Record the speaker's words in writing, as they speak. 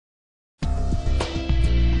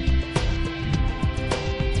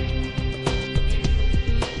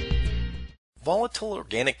Volatile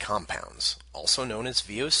organic compounds, also known as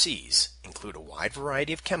VOCs, include a wide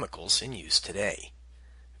variety of chemicals in use today.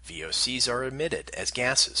 VOCs are emitted as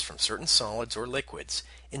gases from certain solids or liquids,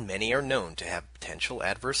 and many are known to have potential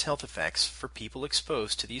adverse health effects for people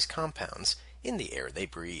exposed to these compounds in the air they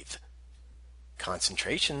breathe.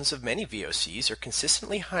 Concentrations of many VOCs are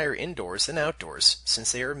consistently higher indoors than outdoors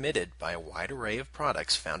since they are emitted by a wide array of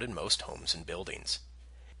products found in most homes and buildings.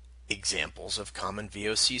 Examples of common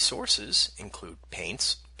VOC sources include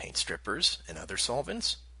paints, paint strippers, and other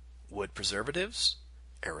solvents, wood preservatives,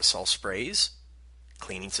 aerosol sprays,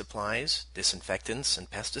 cleaning supplies, disinfectants and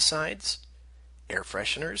pesticides, air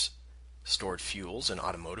fresheners, stored fuels and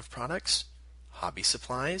automotive products, hobby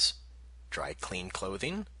supplies, dry clean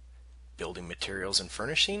clothing, building materials and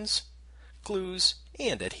furnishings, glues,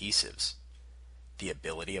 and adhesives. The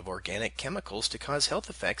ability of organic chemicals to cause health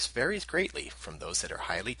effects varies greatly from those that are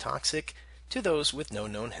highly toxic to those with no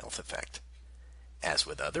known health effect. As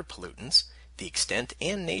with other pollutants, the extent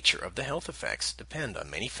and nature of the health effects depend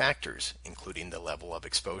on many factors, including the level of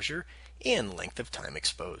exposure and length of time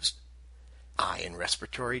exposed. Eye and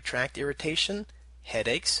respiratory tract irritation,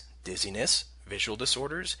 headaches, dizziness, visual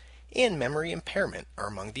disorders, and memory impairment are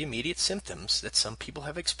among the immediate symptoms that some people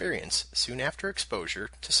have experienced soon after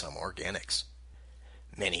exposure to some organics.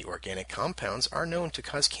 Many organic compounds are known to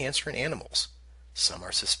cause cancer in animals. Some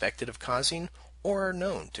are suspected of causing or are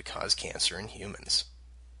known to cause cancer in humans.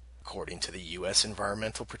 According to the U.S.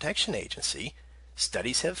 Environmental Protection Agency,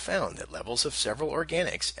 studies have found that levels of several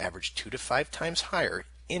organics average 2 to 5 times higher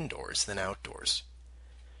indoors than outdoors.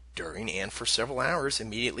 During and for several hours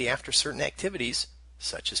immediately after certain activities,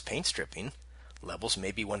 such as paint stripping, levels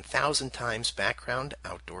may be 1,000 times background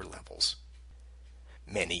outdoor levels.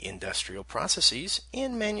 Many industrial processes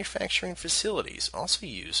and manufacturing facilities also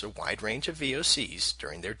use a wide range of VOCs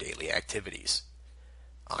during their daily activities.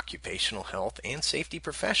 Occupational health and safety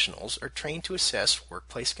professionals are trained to assess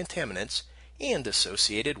workplace contaminants and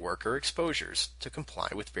associated worker exposures to comply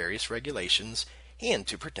with various regulations and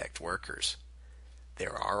to protect workers.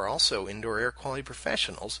 There are also indoor air quality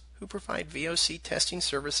professionals who provide VOC testing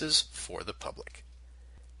services for the public.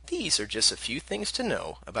 These are just a few things to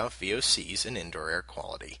know about VOCs and indoor air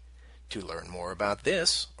quality. To learn more about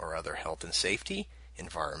this or other health and safety,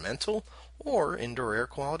 environmental, or indoor air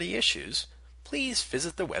quality issues, please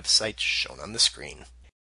visit the website shown on the screen.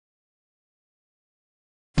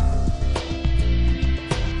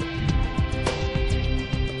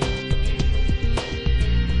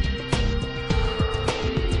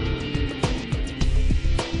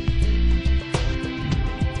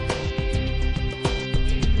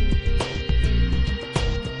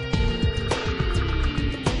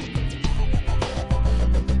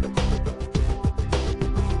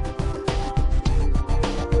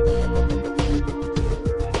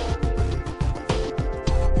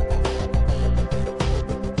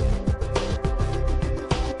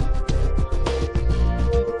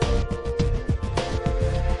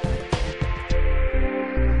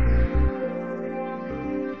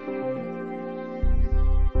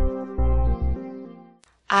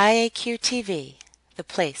 IAQ TV, the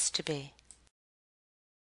place to be.